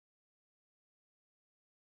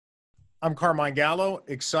I'm Carmine Gallo,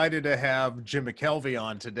 excited to have Jim McKelvey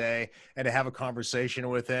on today and to have a conversation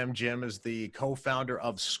with him. Jim is the co-founder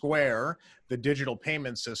of Square, the digital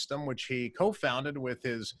payment system, which he co-founded with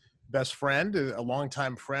his best friend, a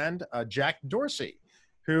longtime friend, Jack Dorsey,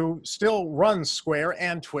 who still runs Square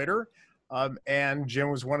and Twitter. And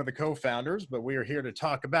Jim was one of the co-founders, but we are here to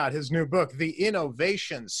talk about his new book, The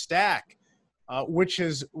Innovation Stack, which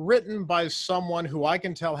is written by someone who I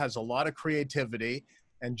can tell has a lot of creativity.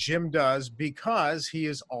 And Jim does, because he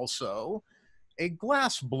is also a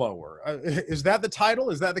glass blower. Is that the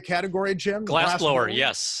title? Is that the category, Jim? Glass blower,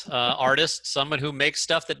 yes. Artist, someone who makes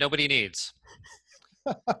stuff that nobody needs.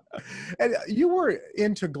 And you were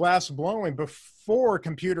into glass blowing before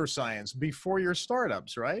computer science, before your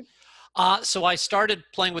startups, right? So I started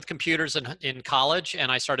playing with computers in college,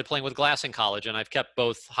 and I started playing with glass in college, and I've kept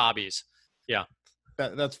both hobbies. Yeah.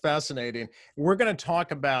 That's fascinating. We're going to talk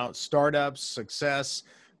about startups, success,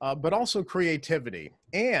 but also creativity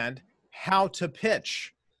and how to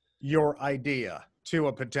pitch your idea to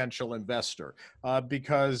a potential investor.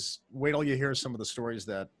 Because wait till you hear some of the stories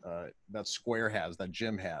that that Square has, that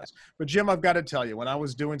Jim has. But Jim, I've got to tell you, when I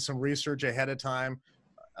was doing some research ahead of time,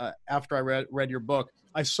 after I read your book,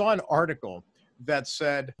 I saw an article that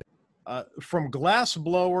said, from glass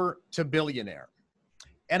blower to billionaire.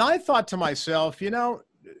 And I thought to myself,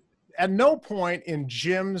 at no point in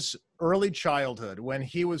Jim's early childhood, when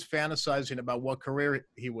he was fantasizing about what career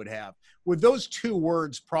he would have, would those two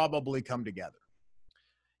words probably come together?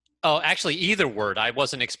 Oh, actually, either word. I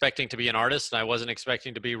wasn't expecting to be an artist, and I wasn't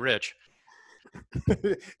expecting to be rich.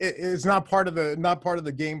 It's not part of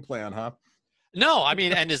the game plan, huh? No, I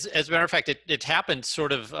mean, and as a matter of fact, it happened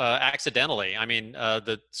sort of accidentally. I mean,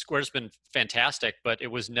 the Square's been fantastic, but it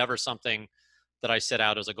was never something that I set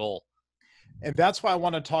out as a goal. And that's why I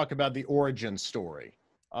want to talk about the origin story,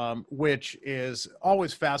 which is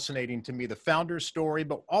always fascinating to me, the founder's story,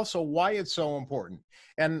 but also why it's so important.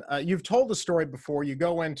 And you've told the story before. You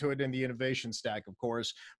go into it in the innovation stack, of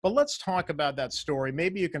course, but let's talk about that story.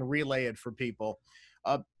 Maybe you can relay it for people.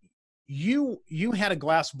 You had a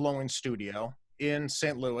glass blowing studio in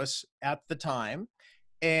St. Louis at the time,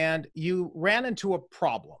 and you ran into a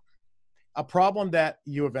problem that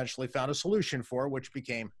you eventually found a solution for, which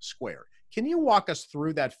became Square. Can you walk us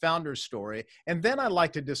through that founder's story? And then I'd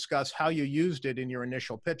like to discuss how you used it in your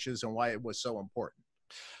initial pitches and why it was so important.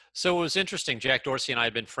 So it was interesting. Jack Dorsey and I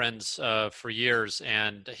had been friends for years,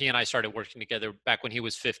 and he and I started working together back when he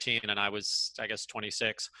was 15 and I was, I guess,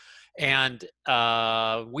 26. And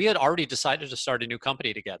we had already decided to start a new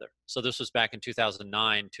company together. So this was back in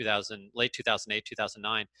 2009, late 2008,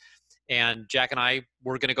 2009. And Jack and I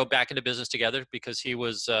were going to go back into business together because he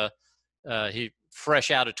was he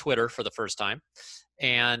fresh out of Twitter for the first time,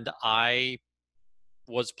 and I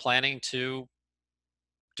was planning to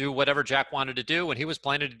do whatever Jack wanted to do, and he was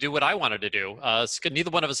planning to do what I wanted to do. Neither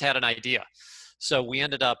one of us had an idea, so we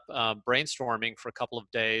ended up brainstorming for a couple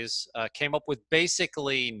of days. Came up with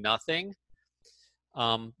basically nothing,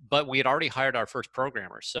 but we had already hired our first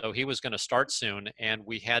programmer, so he was going to start soon, and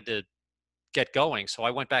we had to get going. So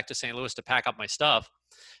I went back to St. Louis to pack up my stuff,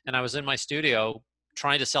 and I was in my studio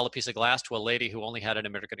trying to sell a piece of glass to a lady who only had an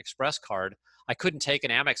American Express card. I couldn't take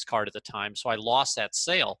an Amex card at the time, so I lost that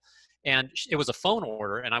sale. And it was a phone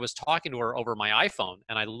order, and I was talking to her over my iPhone,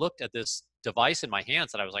 and I looked at this device in my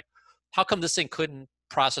hands, and I was like, how come this thing couldn't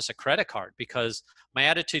process a credit card? Because my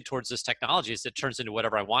attitude towards this technology is it turns into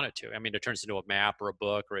whatever I want it to. I mean, it turns into a map or a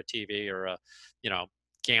book or a TV or a,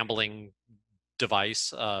 gambling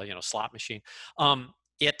device, slot machine.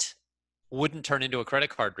 It wouldn't turn into a credit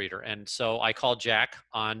card reader. And so I called Jack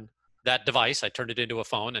on that device. I turned it into a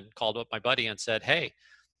phone and called up my buddy and said, hey,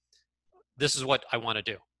 this is what I want to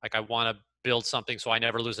do. Like, I want to build something so I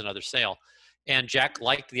never lose another sale. And Jack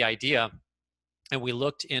liked the idea. And we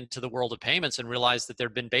looked into the world of payments and realized that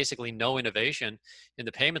there'd been basically no innovation in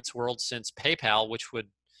the payments world since PayPal, which would,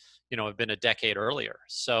 have been a decade earlier.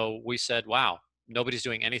 So we said, wow, nobody's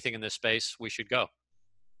doing anything in this space. We should go.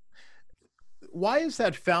 Why is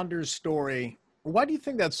that founder's story? Why do you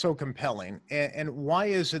think that's so compelling? And why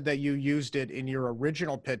is it that you used it in your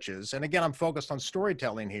original pitches? And again, I'm focused on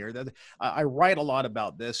storytelling here. That I write a lot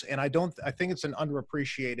about this, and I think it's an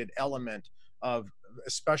underappreciated element of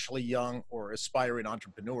especially young or aspiring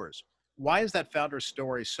entrepreneurs. Why is that founder's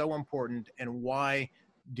story so important? And why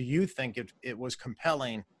do you think it was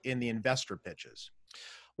compelling in the investor pitches?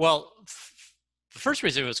 Well, the first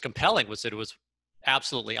reason it was compelling was that it was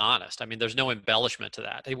absolutely honest. I mean, there's no embellishment to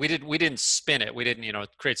that. We didn't spin it. We didn't,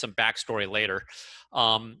 create some backstory later.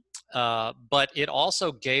 But it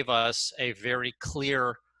also gave us a very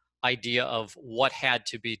clear idea of what had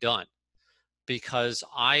to be done. because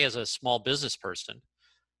I, as a small business person,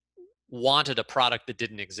 wanted a product that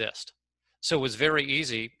didn't exist. So it was very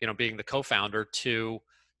easy, being the co-founder, to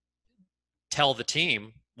tell the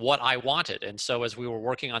team what I wanted. And so as we were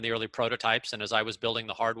working on the early prototypes and as I was building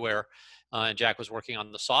the hardware and Jack was working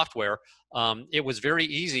on the software, it was very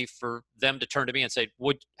easy for them to turn to me and say,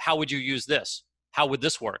 how would you use this? How would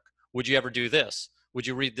this work? Would you ever do this? Would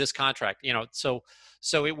you read this contract?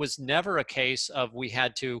 So it was never a case of we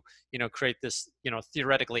had to, create this,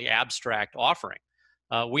 theoretically abstract offering.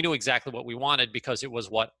 We knew exactly what we wanted because it was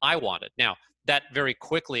what I wanted. Now, that very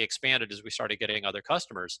quickly expanded as we started getting other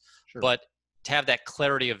customers. Sure. But to have that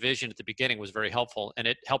clarity of vision at the beginning was very helpful, and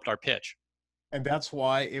it helped our pitch. And that's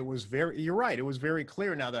why it was you're right, it was very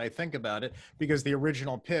clear now that I think about it, because the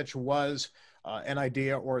original pitch was an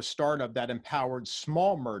idea or a startup that empowered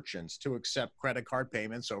small merchants to accept credit card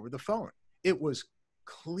payments over the phone. It was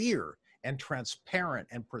clear and transparent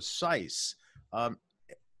and precise.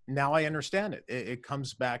 Now I understand it. It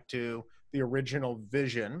comes back to the original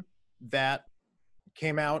vision that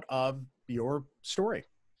came out of your story.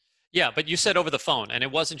 Yeah, but you said over the phone, and it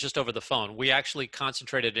wasn't just over the phone. We actually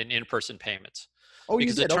concentrated in-person payments. Oh, you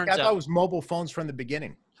Because did? it Okay, turns I thought out, it was mobile phones from the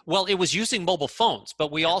beginning. well, it was using mobile phones,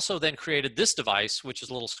 but we also then created this device, which is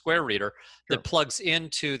a little square reader that plugs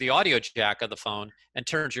into the audio jack of the phone and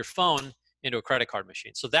turns your phone into a credit card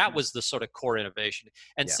machine. So that was the sort of core innovation.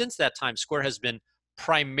 And Yeah. since that time, Square has been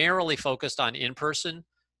primarily focused on in-person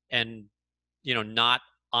and, not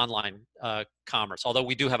online commerce, although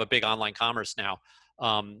we do have a big online commerce now.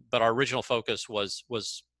 But our original focus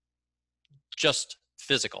was just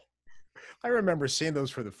physical. I remember seeing those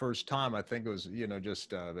for the first time. I think it was,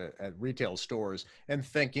 just at retail stores, and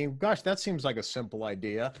thinking, gosh, that seems like a simple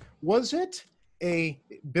idea. Was it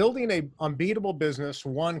building a unbeatable business,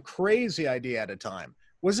 one crazy idea at a time?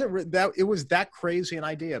 Was it was that crazy an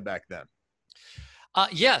idea back then?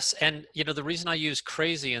 Yes. And, the reason I use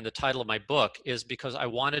crazy in the title of my book is because I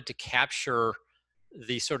wanted to capture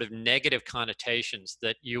the sort of negative connotations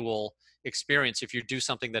that you will experience if you do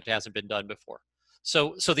something that hasn't been done before.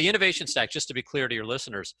 So the innovation stack, just to be clear to your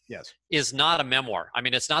listeners, Yes. is not a memoir. I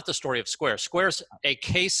mean, it's not the story of Square. Square's a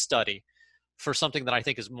case study for something that I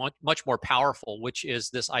think is much, much more powerful, which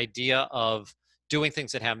is this idea of doing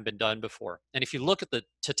things that haven't been done before. And if you look at the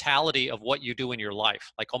totality of what you do in your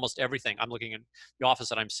life, like almost everything, I'm looking at the office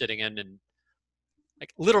that I'm sitting in, and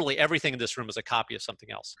like literally everything in this room is a copy of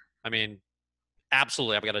something else. I mean,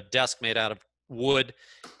 absolutely. I've got a desk made out of wood,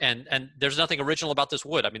 and there's nothing original about this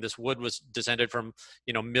wood. I mean, this wood was descended from,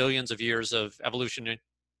 millions of years of evolution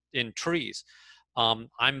in trees. I'm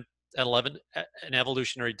an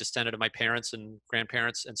evolutionary descendant of my parents and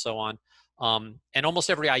grandparents and so on. And almost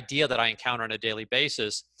every idea that I encounter on a daily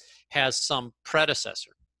basis has some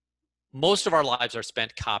predecessor. Most of our lives are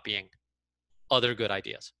spent copying other good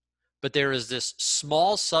ideas. But there is this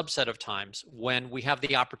small subset of times when we have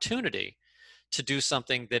the opportunity to do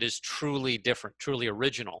something that is truly different, truly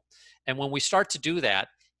original. And when we start to do that,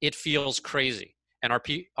 it feels crazy. And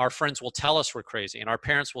our friends will tell us we're crazy. And our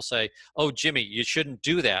parents will say, oh, Jimmy, you shouldn't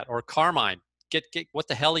do that. Or Carmine, get what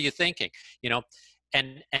the hell are you thinking?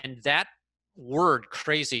 And that word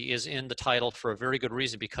crazy is in the title for a very good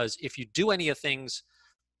reason, because if you do any of the things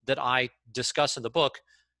that I discuss in the book,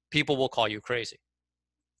 people will call you crazy.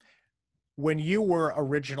 When you were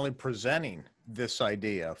originally presenting this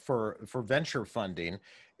idea for venture funding,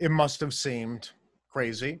 it must have seemed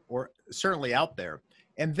crazy, or certainly out there.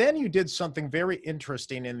 And then you did something very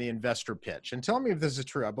interesting in the investor pitch. And tell me if this is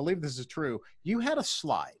true. I believe this is true. You had a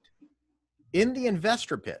slide in the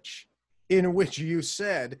investor pitch in which you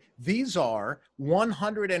said, these are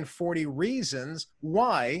 140 reasons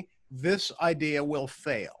why this idea will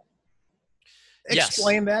fail. Yes.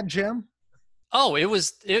 Explain that, Jim. Oh,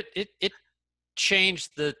 it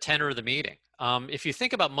changed the tenor of the meeting. If you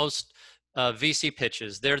think about most VC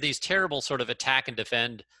pitches, they're these terrible sort of attack and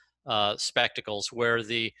defend spectacles where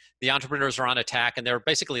the entrepreneurs are on attack and they're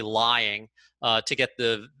basically lying to get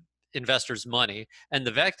the investors' money, and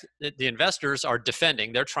the investors are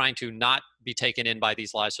defending. They're trying to not be taken in by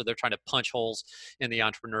these lies, so they're trying to punch holes in the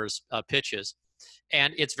entrepreneurs' pitches,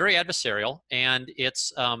 and it's very adversarial, and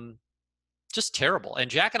it's just terrible.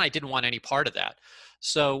 And Jack and I didn't want any part of that.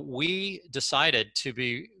 So we decided to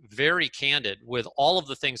be very candid with all of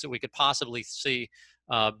the things that we could possibly see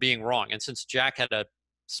being wrong. And since Jack had a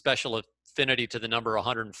special affinity to the number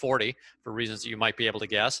 140 for reasons that you might be able to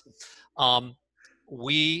guess,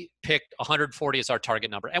 we picked 140 as our target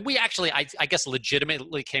number. And we actually, I guess,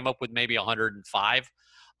 legitimately came up with maybe 105.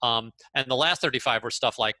 And the last 35 were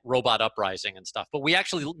stuff like robot uprising and stuff. But we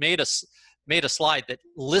actually made a slide that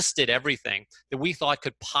listed everything that we thought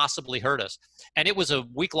could possibly hurt us. And it was a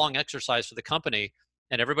week-long exercise for the company,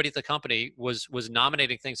 and everybody at the company was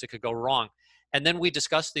nominating things that could go wrong. And then we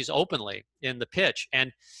discussed these openly in the pitch,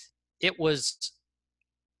 and it was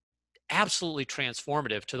absolutely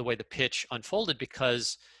transformative to the way the pitch unfolded,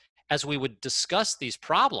 because as we would discuss these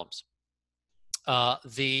problems,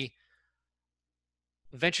 the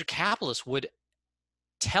venture capitalists would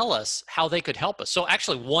tell us how they could help us. So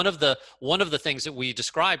actually, one of the things that we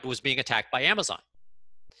described was being attacked by Amazon.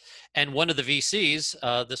 And one of the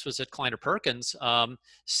VCs, this was at Kleiner Perkins,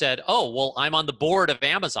 said, "Oh, well, I'm on the board of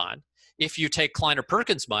Amazon. If you take Kleiner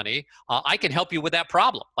Perkins money, I can help you with that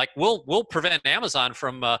problem. Like, we'll prevent Amazon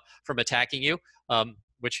from attacking you,"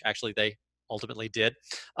 which actually they ultimately did.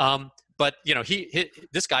 But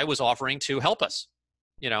this guy was offering to help us,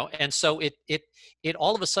 and so it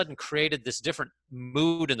all of a sudden created this different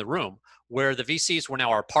mood in the room where the VCs were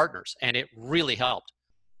now our partners, and it really helped.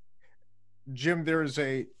 Jim, there's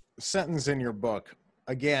a sentence in your book,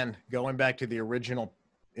 again, going back to the original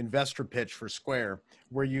investor pitch for Square,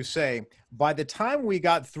 where you say, by the time we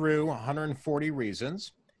got through 140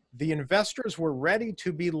 reasons, the investors were ready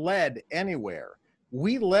to be led anywhere.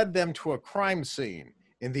 We led them to a crime scene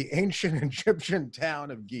in the ancient Egyptian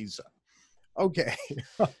town of Giza. Okay.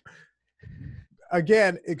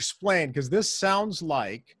 Again, explain, because this sounds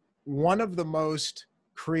like one of the most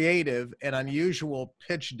creative and unusual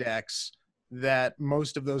pitch decks that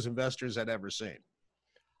most of those investors had ever seen.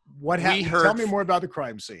 What happened? Tell me more about the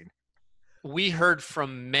crime scene. We heard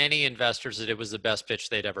from many investors that it was the best pitch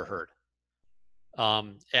they'd ever heard.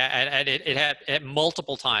 And it had at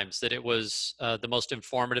multiple times that it was the most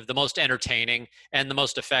informative, the most entertaining, and the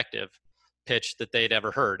most effective pitch that they'd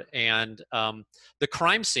ever heard. And the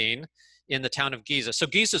crime scene in the town of Giza. So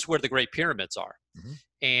Giza is where the Great Pyramids are. Mm-hmm.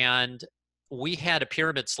 And we had a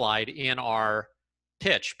pyramid slide in our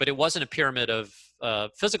pitch, but it wasn't a pyramid of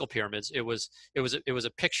physical pyramids. It was a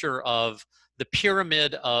picture of the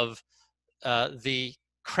pyramid of the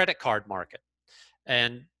credit card market.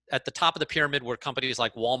 And at the top of the pyramid were companies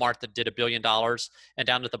like Walmart that did $1 billion, and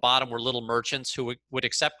down at the bottom were little merchants who would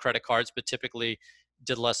accept credit cards, but typically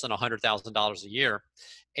did less than $100,000 a year.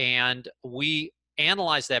 And we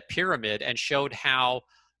analyzed that pyramid and showed how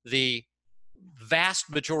the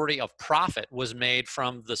vast majority of profit was made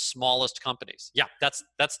from the smallest companies. Yeah, that's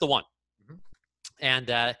the one. Mm-hmm.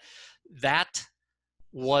 And that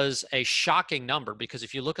was a shocking number, because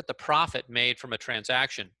if you look at the profit made from a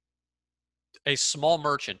transaction, a small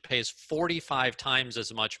merchant pays 45 times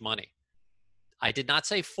as much money. I did not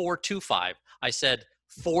say 425. I said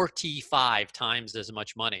 45 times as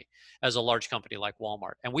much money as a large company like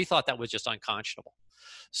Walmart. And we thought that was just unconscionable.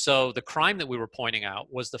 So the crime that we were pointing out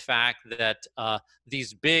was the fact that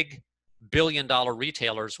these big billion-dollar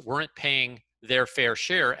retailers weren't paying their fair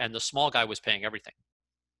share, and the small guy was paying everything.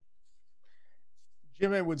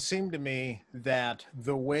 Jim, it would seem to me that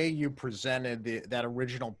the way you presented that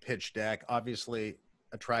original pitch deck obviously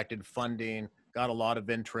attracted funding, got a lot of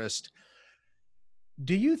interest.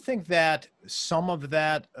 Do you think that some of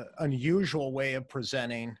that unusual way of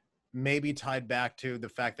presenting may be tied back to the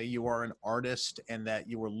fact that you are an artist, and that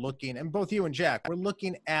you were looking, and both you and Jack were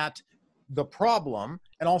looking at the problem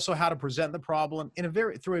and also how to present the problem in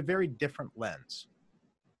through a very different lens?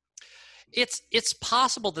 It's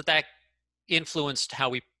possible that influenced how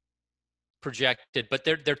we projected, but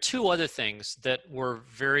there are two other things that were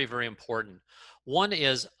very, very important. One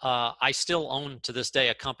is I still own to this day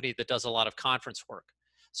a company that does a lot of conference work.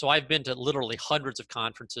 So I've been to literally hundreds of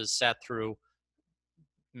conferences, sat through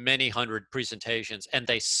many hundred presentations, and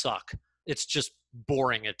they suck. It's just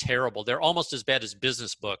boring and terrible. They're almost as bad as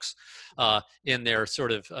business books in their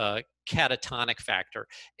sort of catatonic factor.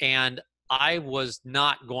 And I was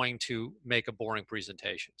not going to make a boring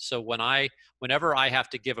presentation. So whenever I have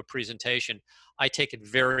to give a presentation, I take it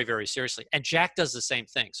very, very seriously. And Jack does the same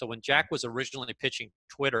thing. So when Jack was originally pitching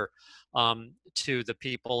Twitter to the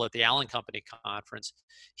people at the Allen Company conference,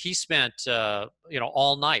 he spent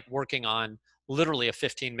all night working on literally a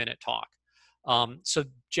 15-minute talk. So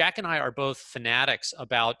Jack and I are both fanatics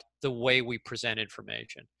about the way we present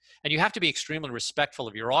information. And you have to be extremely respectful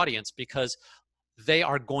of your audience, because they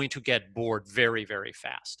are going to get bored very, very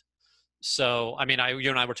fast. So, I mean,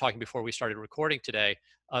 you and I were talking before we started recording today,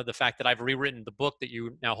 the fact that I've rewritten the book that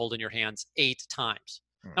you now hold in your hands 8 times.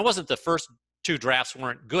 It wasn't the first 2 drafts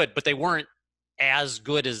weren't good, but they weren't as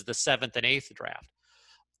good as the 7th and 8th draft.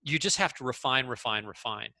 You just have to refine.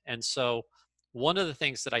 And so one of the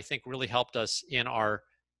things that I think really helped us in our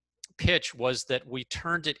pitch was that we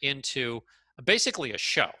turned it into basically a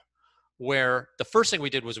show where the first thing we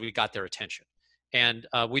did was we got their attention. And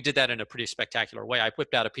we did that in a pretty spectacular way. I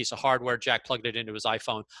whipped out a piece of hardware. Jack plugged it into his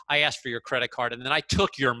iPhone. I asked for your credit card, and then I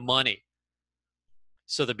took your money.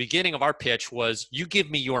 So the beginning of our pitch was, you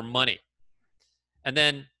give me your money. And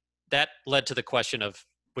then that led to the question of,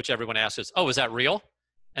 which everyone asks is, oh, is that real?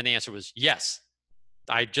 And the answer was, yes.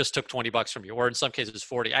 I just took $20 from you, or in some cases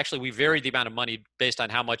 40. Actually, we varied the amount of money based on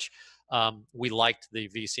how much we liked the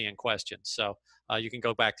VC in question. So you can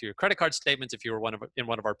go back to your credit card statements if you were in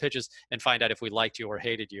one of our pitches and find out if we liked you or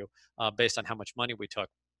hated you based on how much money we took.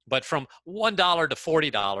 But from $1 to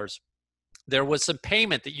 $40, there was some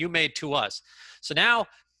payment that you made to us. So now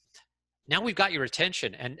we've got your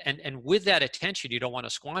attention, and with that attention, you don't want to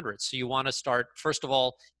squander it. So you want to start, first of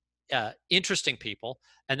all, interesting people,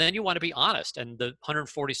 and then you want to be honest. And the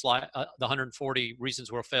 140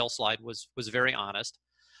 reasons we'll fail slide was very honest.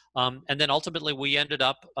 And then ultimately we ended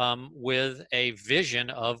up with a vision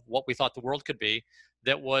of what we thought the world could be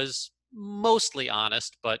that was mostly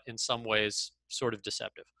honest, but in some ways sort of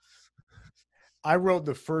deceptive. I wrote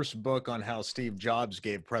the first book on how Steve Jobs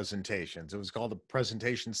gave presentations. It was called The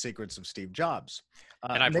Presentation Secrets of Steve Jobs.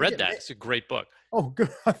 And I've read that. It's a great book. Oh, good.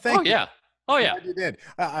 Thank you. Yeah. Oh, yeah. You did.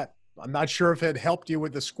 I'm not sure if it helped you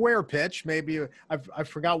with the square pitch. Maybe I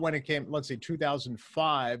forgot when it came. Let's see,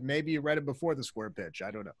 2005. Maybe you read it before the square pitch. I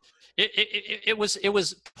don't know. It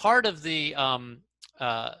was part of the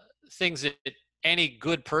things that any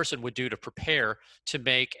good person would do to prepare to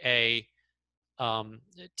make a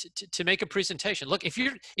to make a presentation. Look, if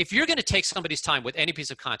you're going to take somebody's time with any piece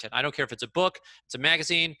of content, I don't care if it's a book, it's a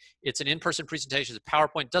magazine, it's an in-person presentation, it's a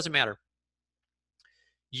PowerPoint, doesn't matter.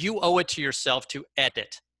 You owe it to yourself to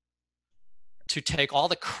edit, to take all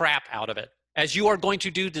the crap out of it, as you are going to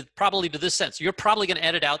do probably to this sentence. You're probably going to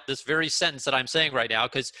edit out this very sentence that I'm saying right now,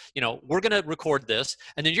 because we're going to record this,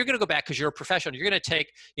 and then you're going to go back because you're a professional. You're going to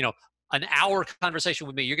take an hour conversation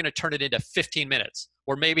with me. You're going to turn it into 15 minutes,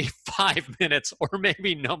 or maybe 5 minutes, or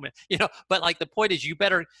maybe no minute. But like the point is, you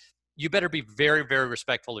better be very, very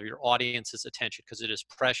respectful of your audience's attention, because it is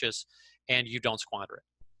precious, and you don't squander it.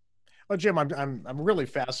 Well, Jim, I'm really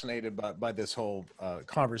fascinated by this whole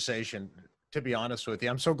conversation. To be honest with you,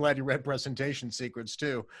 I'm so glad you read Presentation Secrets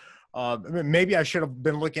too. Maybe I should have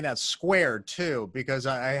been looking at Square too, because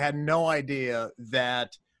I had no idea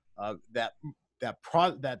that that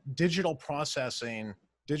digital processing,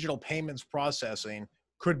 digital payments processing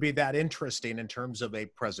could be that interesting in terms of a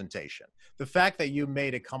presentation. The fact that you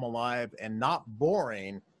made it come alive and not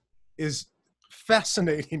boring is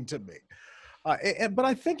fascinating to me. But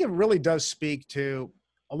I think it really does speak to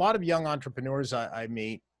a lot of young entrepreneurs I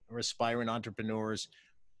meet, or aspiring entrepreneurs,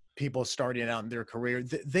 people starting out in their career.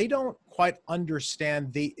 They don't quite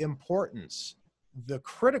understand the importance, the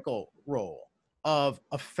critical role of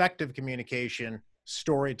effective communication,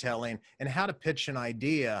 storytelling, and how to pitch an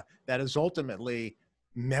idea that is ultimately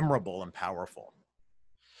memorable and powerful.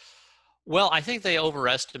 Well, I think they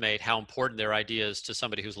overestimate how important their idea is to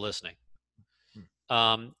somebody who's listening.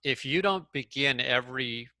 If you don't begin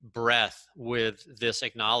every breath with this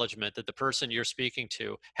acknowledgement that the person you're speaking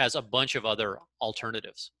to has a bunch of other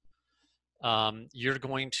alternatives, you're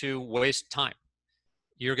going to waste time.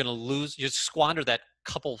 You're going to you squander that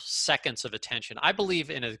couple seconds of attention. I believe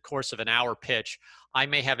in a course of an hour pitch, I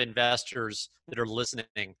may have investors that are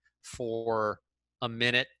listening for a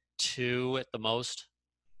minute, 2 at the most.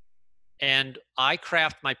 And I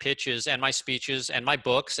craft my pitches and my speeches and my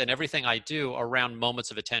books and everything I do around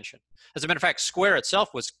moments of attention. As a matter of fact, Square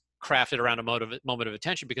itself was crafted around a moment of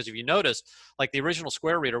attention, because if you notice, like the original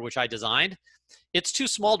Square reader, which I designed, it's too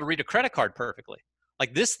small to read a credit card perfectly.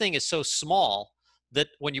 Like this thing is so small that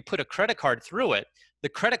when you put a credit card through it, the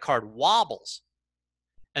credit card wobbles.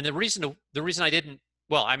 And the reason I didn't,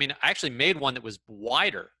 I actually made one that was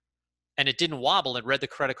wider, and it didn't wobble and read the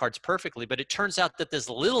credit cards perfectly. But it turns out that this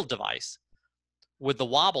little device with the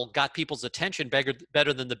wobble got people's attention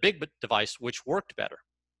better than the big device, which worked better.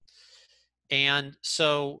 And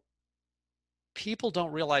so people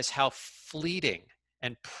don't realize how fleeting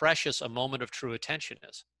and precious a moment of true attention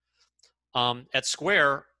is. At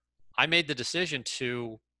Square, I made the decision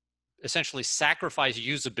to essentially sacrifice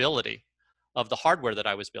usability of the hardware that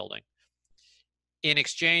I was building in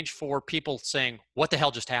exchange for people saying, what the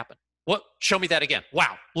hell just happened? What? Show me that again.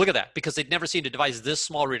 Wow, look at that. Because they'd never seen a device this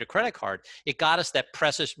small read a credit card. It got us that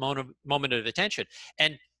precious moment of attention.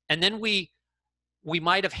 And then we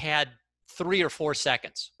might have had 3 or 4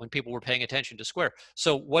 seconds when people were paying attention to Square.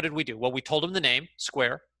 So what did we do? Well, we told them the name,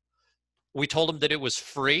 Square. We told them that it was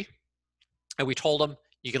free. And we told them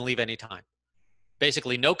you can leave anytime.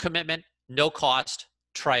 Basically, no commitment, no cost.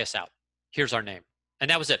 Try us out. Here's our name. And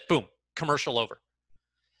that was it. Boom. commercial over.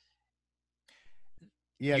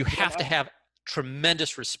 Yeah, You Jim, have to have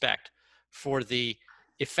tremendous respect for the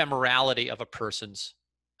ephemerality of a person's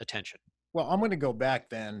attention. well, I'm going to go back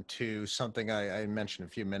then to something I mentioned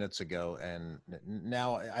a few minutes ago, and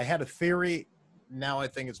now I had a theory. Now I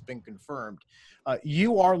think it's been confirmed.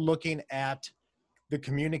 You are looking at the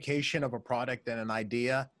communication of a product and an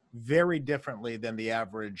idea very differently than the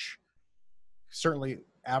average, certainly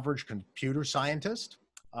average computer scientist,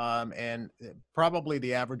 and probably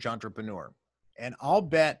the average entrepreneur. And I'll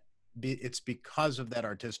bet it's because of that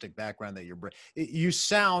artistic background that you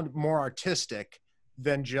sound more artistic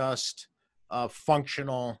than just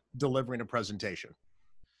functional delivering a presentation.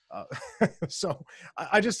 Uh, so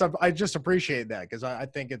I just appreciate that, because I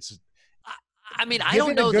think it's, I mean, I don't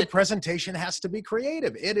giving a know good that. presentation has to be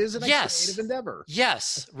creative. It is a creative endeavor.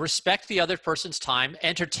 Yes. Respect the other person's time,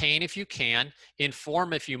 entertain if you can,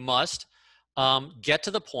 inform if you must, get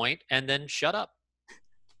to the point, and then shut up.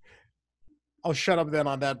 I'll shut up then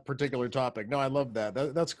on that particular topic. No, I love that.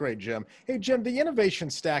 That's great, Jim. Hey, Jim, the innovation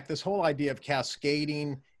stack, this whole idea of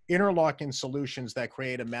cascading, interlocking solutions that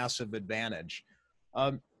create a massive advantage.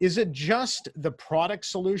 Is it just the product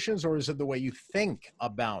solutions, or is it the way you think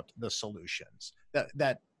about the solutions?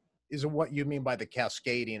 That is what you mean by the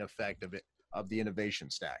cascading effect of the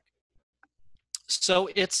innovation stack? So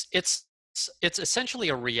it's essentially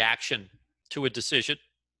a reaction to a decision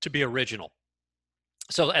to be original.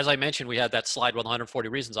 So as I mentioned, we had that slide with 140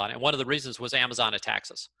 reasons on it. And one of the reasons was Amazon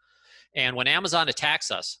attacks us. And when Amazon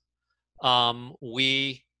attacks us,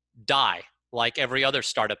 we die like every other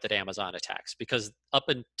startup that Amazon attacks, because up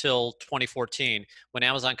until 2014, when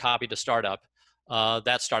Amazon copied a startup,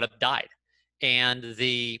 that startup died. And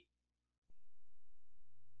the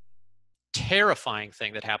terrifying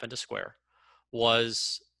thing that happened to Square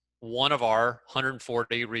was one of our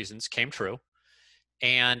 140 reasons came true,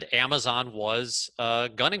 and Amazon was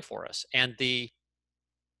gunning for us. And the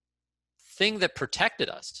thing that protected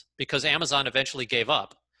us, because Amazon eventually gave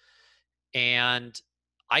up, and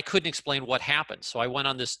I couldn't explain what happened. So I went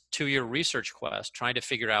on this 2-year research quest trying to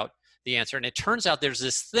figure out the answer. And it turns out there's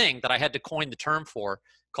this thing that I had to coin the term for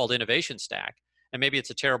called innovation stack. And maybe it's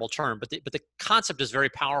a terrible term, but the concept is very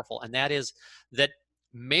powerful. And that is that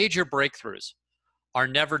major breakthroughs are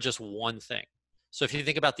never just one thing. So if you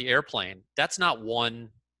think about the airplane, that's not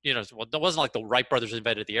one, that wasn't like the Wright brothers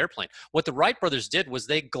invented the airplane. What the Wright brothers did was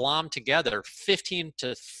they glommed together 15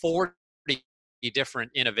 to 40 different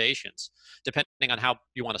innovations, depending on how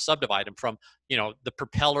you want to subdivide them, from, the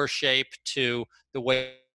propeller shape to the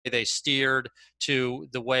way they steered, to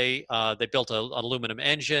the way they built an aluminum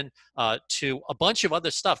engine, to a bunch of other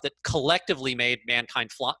stuff that collectively made mankind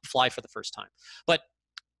fly for the first time. But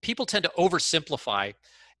people tend to oversimplify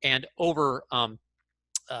and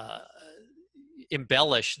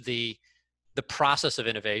embellish the process of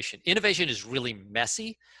innovation. Innovation is really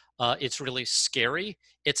messy. It's really scary.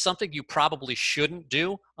 It's something you probably shouldn't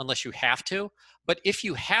do unless you have to. But if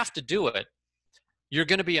you have to do it, you're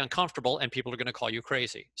going to be uncomfortable and people are going to call you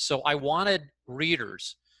crazy. So I wanted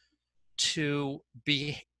readers to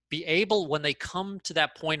be able, when they come to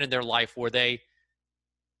that point in their life where they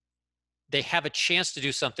have a chance to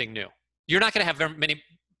do something new. You're not going to have very many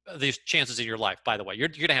of these chances in your life, by the way. You're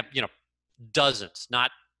going to have, dozens,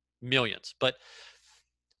 not millions. But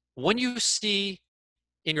when you see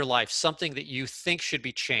in your life something that you think should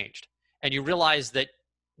be changed, and you realize that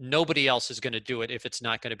nobody else is going to do it if it's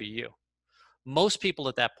not going to be you, most people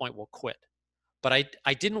at that point will quit. But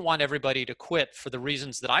I didn't want everybody to quit for the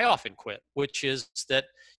reasons that I often quit, which is that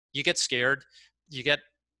you get scared, you get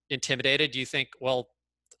intimidated, you think, well,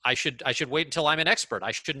 I should wait until I'm an expert.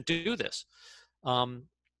 I shouldn't do this.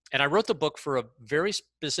 And I wrote the book for a very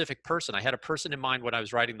specific person. I had a person in mind when I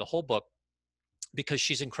was writing the whole book, because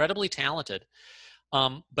she's incredibly talented.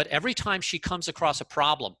 But every time she comes across a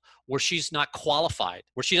problem where she's not qualified,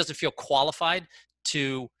 where she doesn't feel qualified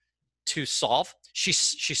to solve, she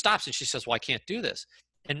stops and she says, well, I can't do this.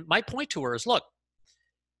 And my point to her is, look,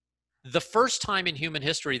 the first time in human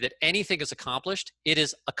history that anything is accomplished, it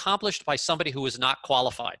is accomplished by somebody who is not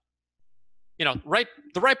qualified. The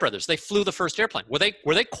Wright brothers, they flew the first airplane. Were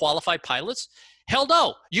they qualified pilots? Hell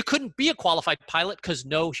no. You couldn't be a qualified pilot because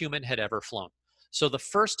no human had ever flown. So the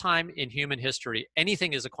first time in human history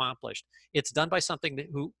anything is accomplished, it's done by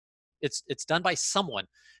it's done by someone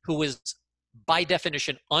who is by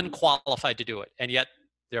definition unqualified to do it. And yet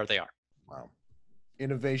there they are. Wow.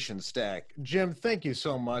 Innovation stack. Jim, thank you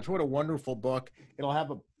so much. What a wonderful book. It'll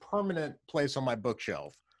have a permanent place on my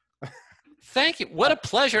bookshelf. Thank you. What a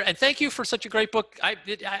pleasure. And thank you for such a great book. I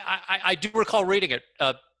do recall reading it.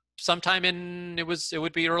 sometime in, it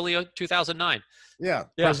would be early 2009. Yeah.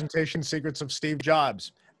 Yeah. Presentation Secrets of Steve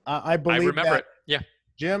Jobs. I I believe remember that, it. Yeah.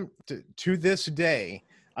 Jim, to this day,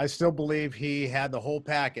 I still believe he had the whole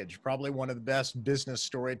package. Probably one of the best business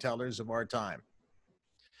storytellers of our time.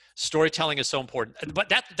 Storytelling is so important.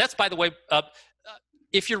 But that's, by the way,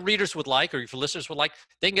 if your readers would like, or if your listeners would like,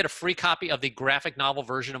 they can get a free copy of the graphic novel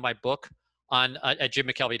version of my book on at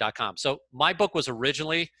jimmckkelvey.com. So my book was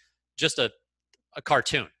originally just a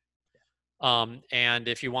cartoon. And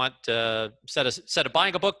if you want, instead of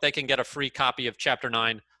buying a book, they can get a free copy of Chapter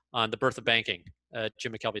 9 on the birth of banking at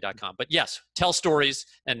jimmckkelvey.com. But yes, tell stories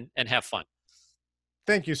and have fun.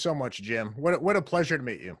 Thank you so much, Jim. What a pleasure to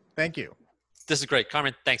meet you. Thank you. This is great.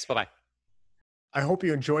 Carmen, thanks. Bye-bye. I hope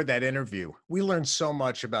you enjoyed that interview. We learned so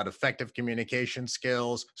much about effective communication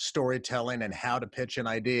skills, storytelling, and how to pitch an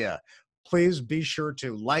idea. Please be sure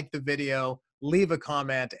to like the video, leave a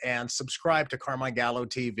comment, and subscribe to Carmine Gallo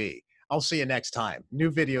TV. I'll see you next time.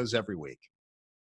 New videos every week.